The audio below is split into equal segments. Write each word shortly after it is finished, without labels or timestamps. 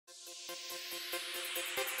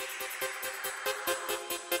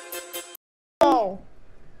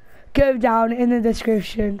go down in the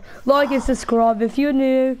description. Like and subscribe if you're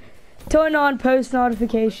new. Turn on post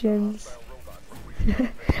notifications.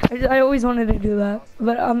 I always wanted to do that,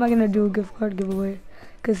 but I'm not gonna do a gift card giveaway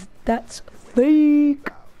because that's fake.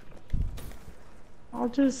 I'll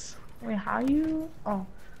just wait. How you? Oh,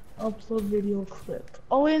 upload video clip.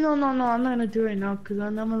 Oh wait, no. I'm not gonna do it right now because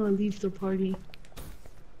I'm gonna leave the party.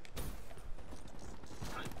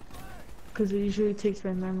 Because it usually takes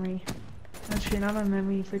my memory. Actually, not my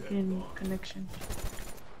memory, freaking connection.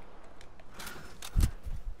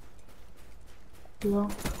 Hello?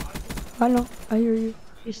 I know, I hear you.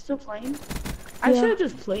 You still playing? I should have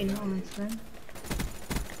just played. No, it's fine.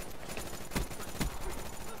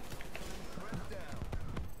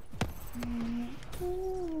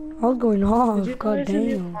 I was going off. Did you know God there's a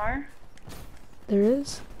new damn. car? There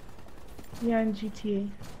is? Yeah, in GTA.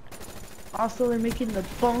 Also, they're making the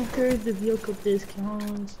bunkers, the vehicle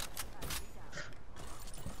discounts.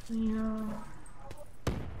 Yeah.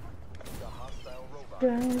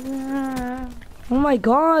 Oh my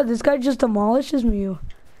god, this guy just demolishes me.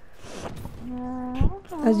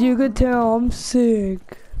 As you could tell, I'm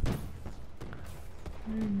sick.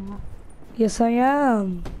 Yes, I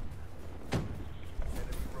am.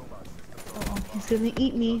 Oh, he's gonna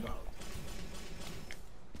eat me.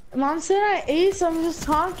 Mom said I ate, so I'm just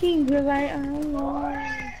talking because I don't know.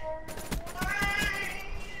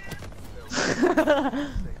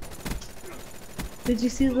 Did you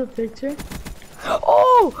see the picture?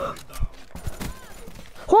 Oh!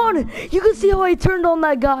 Hold on, you can see how I turned on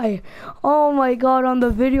that guy. Oh my god, on the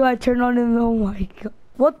video I turned on him. Oh my god.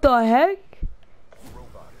 What the heck?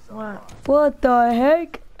 What? What the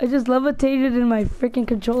heck? I just levitated and my freaking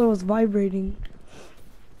controller was vibrating.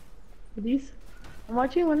 These? I'm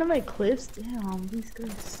watching one of my clips. Damn, these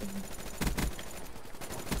guys so...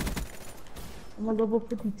 I'm a level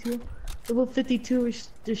 52. Level 52 which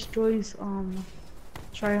destroys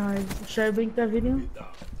tryhards. Should I link that video?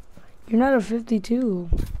 You're not a 52.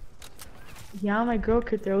 Yeah, my girl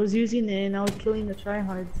character. I was using it and I was killing the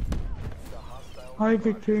tryhards. Hard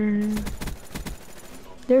to turn.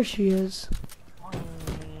 There she is.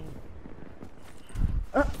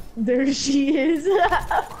 There she is.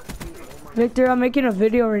 Victor, I'm making a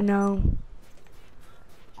video right now.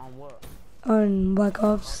 On what? On Black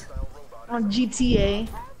Ops. On GTA.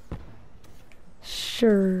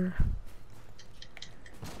 Sure.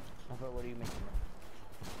 What are you making?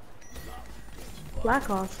 Black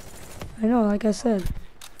Ops. I know, like I said.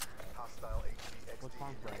 What's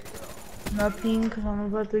fun for you? Nothing, because I'm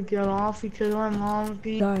about to get off because my mom's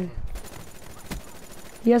being... Die.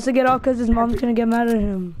 He has to get off because his mom's gonna get mad at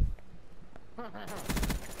him.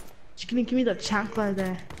 She's gonna give me the chancla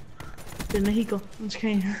there. De Mexico. I'm just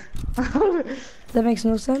kidding. That makes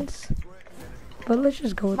no sense. But let's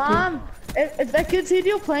just go with it. Mom, if I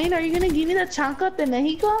continue playing, are you gonna give me the chancla de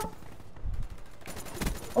Mexico?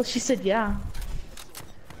 Oh, she said yeah.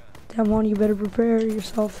 Damn on, you better prepare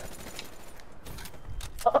yourself.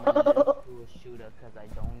 Do a shooter because I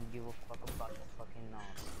don't give a fuck about the fucking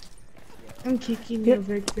I'm kicking you,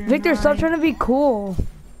 Victor. Victor, stop trying to be cool.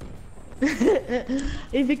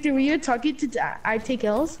 Hey, Victor, were you talking to I Take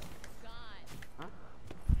L's? Huh?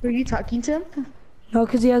 Were you talking to him? No,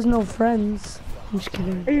 because he has no friends. I'm just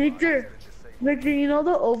kidding. Hey, Victor, you know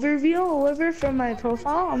the overview or whatever from my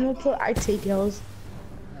profile? I'm gonna put I Take L's.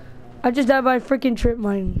 I just died by a freaking trip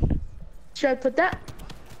mine. Should I put that?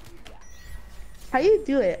 How you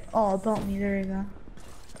do it? Oh, about me. There you go.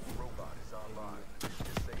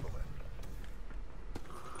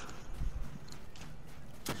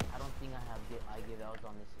 I don't think I give out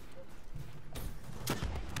on this.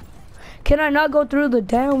 Can I not go through the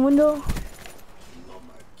damn window?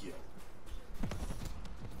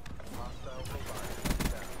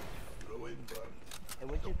 Hey,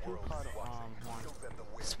 what's your crew called? Juan?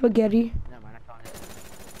 Spaghetti. Never mind, I found it.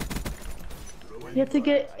 You have to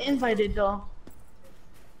get invited though.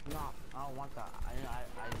 No, I don't want that. I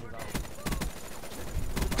give out.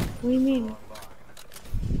 What do you mean?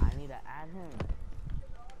 I need to add him.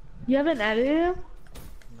 You haven't added him?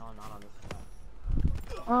 No, not on this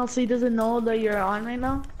one. Oh, so he doesn't know that you're on right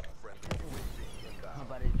now? How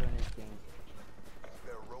about I join this game?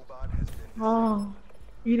 Oh.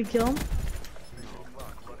 You gonna kill him?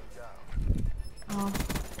 Oh.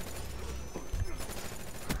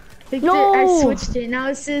 Victor, No! I switched it. Now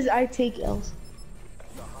it says I take L's.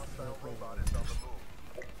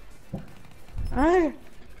 Alright.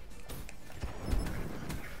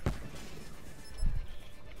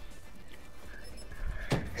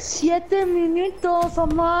 Siete minutos,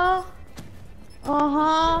 mamá.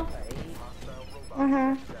 Ajá.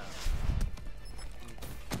 Ajá.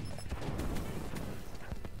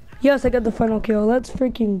 Yes, I got the final kill. Let's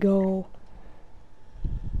freaking go.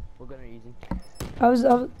 We're gonna easy. I was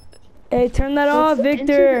hey, turn that off,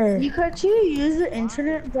 Victor. You could use the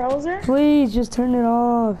internet browser? Please, just turn it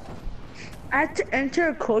off. I had to enter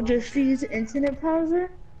a code just to use the internet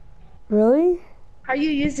browser. Really? How you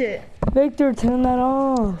use it? Victor, turn that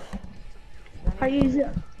off. How you use it?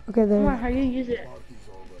 Okay, Come on, there. how you use it?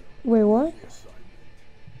 Wait, what?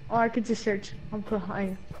 Oh, I could just search. I'm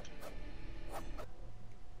behind.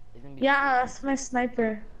 Isn't it- Yeah, that's my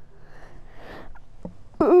sniper.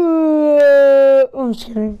 I'm just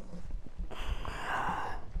kidding.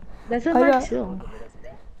 That's a I Mark got- too.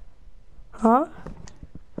 Huh?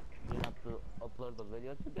 You have to upload the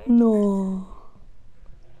video today? No.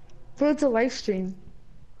 So it's a live stream.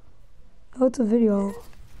 Oh, it's a video.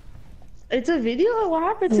 It's a video? What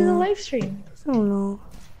happened to the Yeah. live stream? I don't know.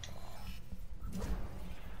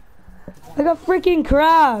 I got freaking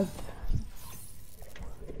crab.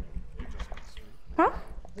 Huh?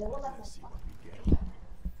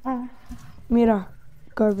 Oh. Mira,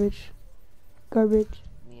 garbage. Garbage.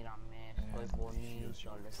 Mira, me estoy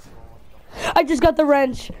bonito, let's go. I just got the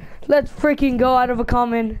wrench. Let's freaking go out of a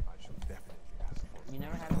common. You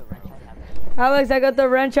never had the wrench? I have it. Alex, I got the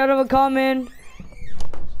wrench out of a common.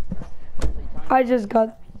 I just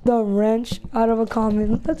got the wrench out of a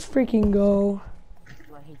common. Let's freaking go. Dude,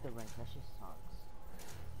 I hate the wrench. That shit sucks.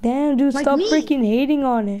 Damn, dude, Like stop me. freaking hating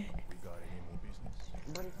on it.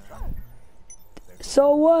 But it sucks.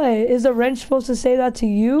 So what? Is the wrench supposed to say that to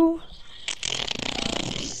you?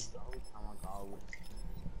 Oh my god.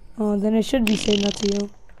 Oh, then it should be saying that to you. No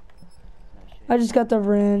shit. I just got the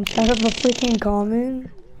wrench out of a freaking common.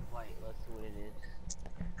 Wait, let's see what it is.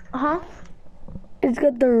 Uh-huh. It's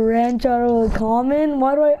got the wrench out of a common.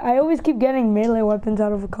 Why do I always keep getting melee weapons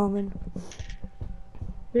out of a common?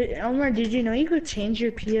 Wait, Elmer, did you know you could change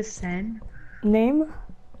your PSN? Name?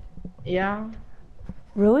 Yeah.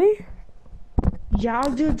 Really? Yeah,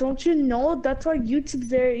 dude, don't you know? That's why YouTube's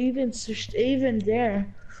there even there.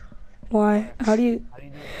 Why? How do you? How do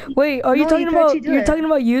you do it? Wait, are you No, talking you can about? actually do You're it. talking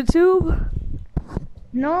about YouTube?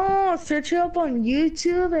 No, search it up on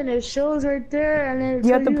YouTube and it shows right there and then it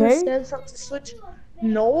You have tells to you pay? steps up to switch.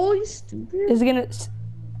 No, you stupid. Is it gonna?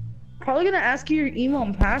 Probably gonna ask you your email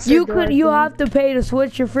and password. You though, could. I You think. have to pay to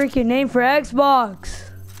switch your freaking name for Xbox.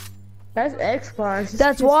 That's Xbox. It's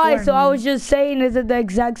That's PS4 why. So I name. was just saying, is it the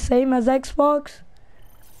exact same as Xbox?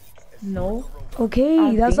 No. Okay,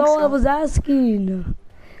 don't that's think all I so. was asking.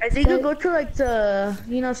 I think you go to like the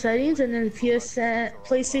settings and then PSN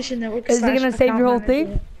PlayStation Network. Is it / gonna save your whole account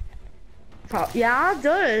thing? manager. Yeah, it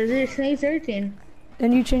does. It saves everything.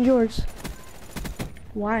 Then you change yours,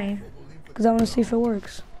 Why? cause I want to see if it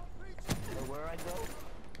works. So where I go?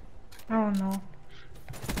 I don't know.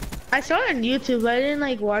 I saw it on YouTube, but I didn't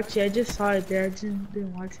like watch it. I just saw it there. I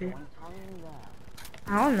didn't watch it. Why are you telling me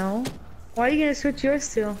that? I don't know. Why are you gonna switch yours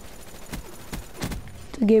to?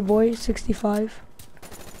 To Gay Boy 65.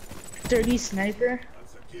 30 sniper?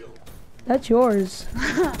 That's yours. No. I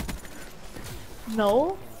was the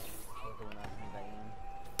one asking that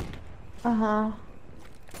in. Uh-huh.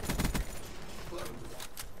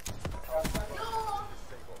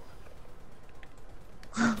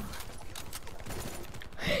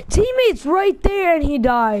 Teammate's right there and he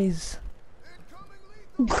dies.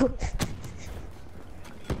 Sony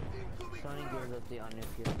gives us the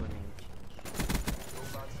unofficial name change.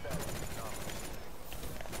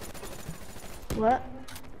 What?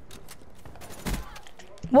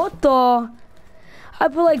 What the? I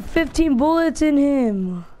put like 15 bullets in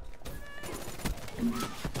him.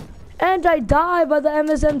 And I die by the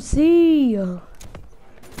MSMC.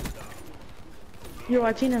 You're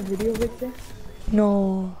watching a video with this?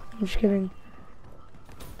 No, I'm just kidding.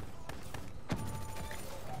 But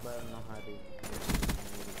I don't know how to.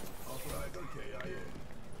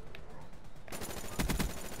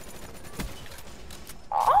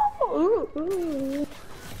 Oh, ooh, ooh.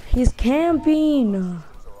 He's camping.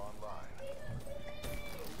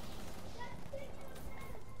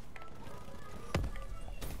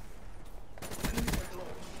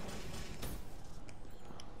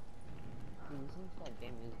 Listen to that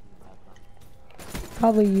game music in the background.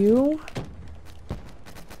 Probably you.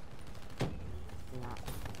 Nah.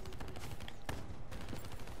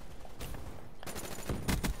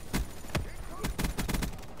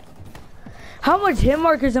 How much hit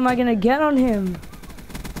markers am I gonna get on him?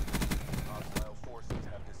 Hostile forces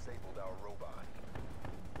have disabled our robot.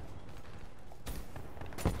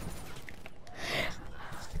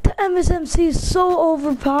 The MSMC is so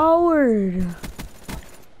overpowered. Robot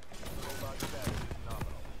status is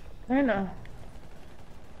nominal. I know.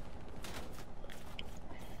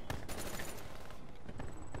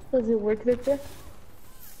 Does it work, Victor?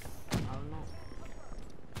 I don't know.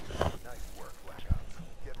 Nice work, Black Ops.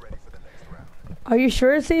 Get ready for the next round. Are you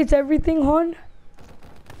sure it saves everything, hon?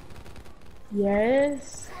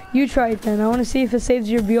 Yes. You try it then. I want to see if it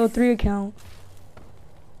saves your BO3 account.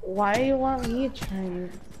 Why do you want me to try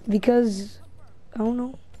it? Because, I don't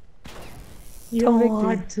know. You Tell don't Victor.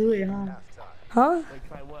 want to, huh? Huh? Wait,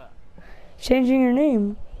 try what? Changing your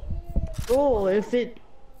name. Oh, if it...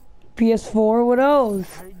 PS4, what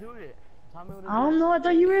else? How do you do it? Tell me what I don't know, I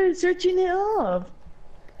thought you were searching it up.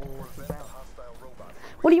 Prevent the hostile robots.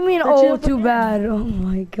 What do you mean, Search it oh, up too again. bad? Oh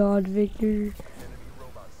my god, Victor. Enemy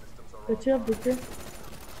robot systems are What's up, Victor?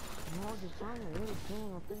 No, just trying to really think.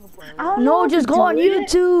 I think about it. I don't know No, how just to go on do it.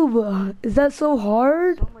 YouTube. Is that so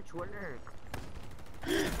hard? So much work.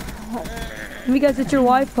 Let me guess, it's your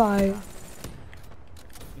Wi-Fi. You know?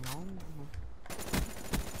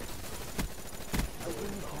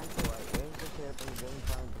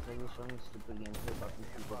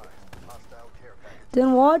 hostile care package.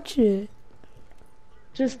 Then watch it.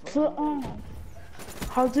 Just put on.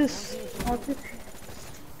 How to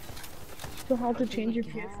change your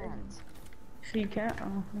PS4? So you can't?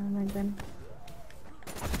 Oh, never mind then.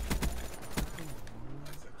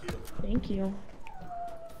 Thank you.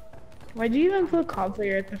 Why do you even put COD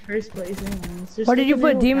player at the first place anyways? Just Why did make you a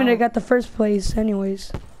put new Demon Egg account. at the first place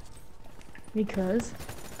anyways? Because.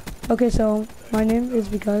 Okay, so my name is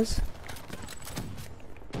because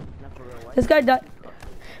Not for real, what? this guy died.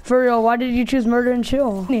 For real, why did you choose Murder and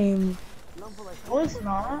Chill? Name. No, but like, No, it's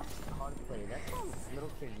not. hard play. That's little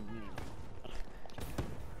kid game.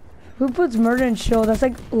 Who puts Murder and Chill? That's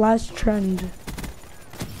like last trend.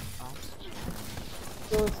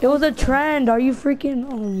 It was a trend. Are you freaking?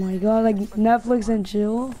 Oh my god, like Netflix and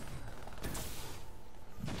chill. A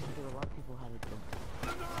lot of people have it though.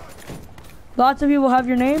 Lots of people have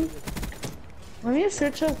your name. Let me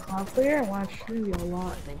search up COD player and watch you a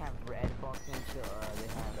lot. They have Redbox and shit. They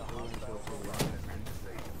have Blue and Chill for a lot.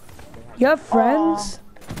 You have friends?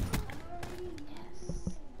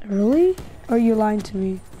 Really? Or are you lying to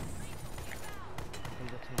me?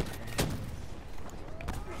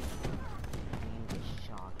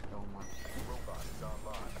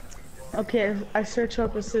 Okay, I search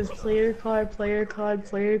up, it says player COD, player COD,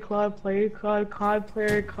 player COD, player COD, COD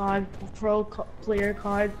player COD, pro player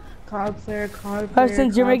COD, COD player COD.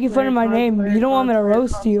 Since you're making fun of my name, you don't want me to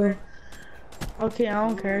roast you. Okay, I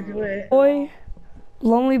don't care, do it. Boy,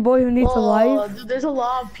 lonely boy who needs a life. Dude, there's a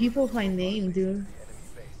lot of people with my name, dude.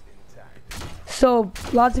 So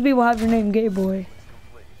lots of people have your name, gay boy.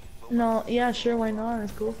 No, yeah, sure, why not?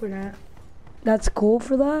 Let's go for that. That's cool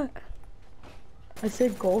for that. I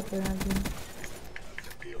said go for that, dude.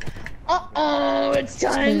 Uh-oh, it's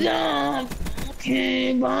time's up.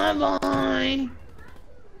 Okay, bye-bye.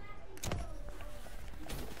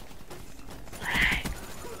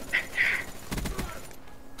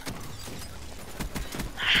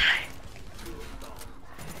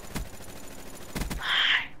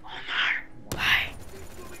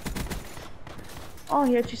 Oh,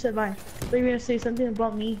 he actually said bye. I thought you were gonna say something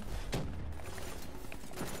about me.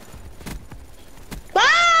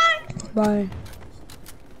 Bye! Bye.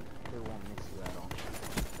 They won't miss you at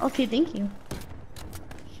all. Okay, thank you.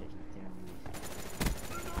 Shit, they're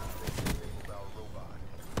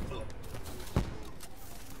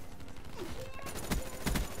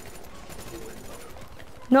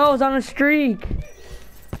No, it's on a streak. nice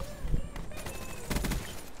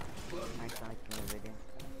to meet you, video.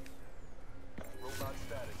 Robot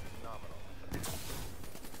status is nominal.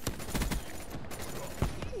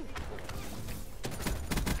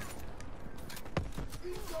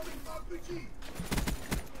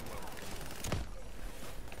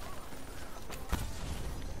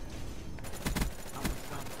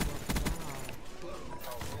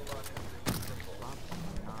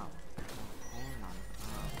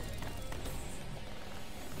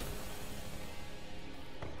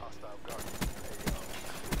 Hostile guardian.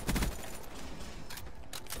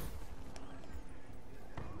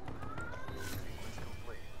 Sequence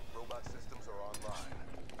complete. Robot systems are online.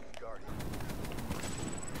 Guardian.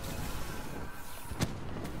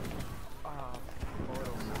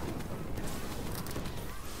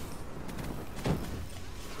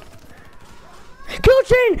 Kill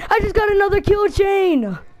chain! I just got another kill chain.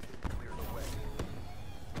 Clear the way.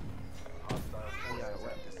 Hostile forces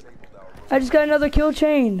have disabled our robot. I just got another kill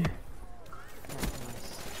chain.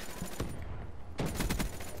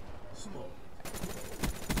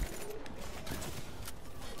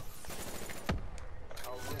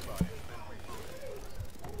 Our robot has been rebooted.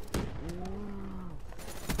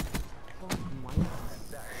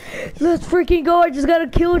 Let's freaking go! I just got a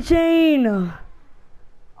kill chain.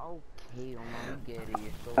 Oh Hell no, you get it.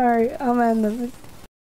 You're so Alright, I'm ending it.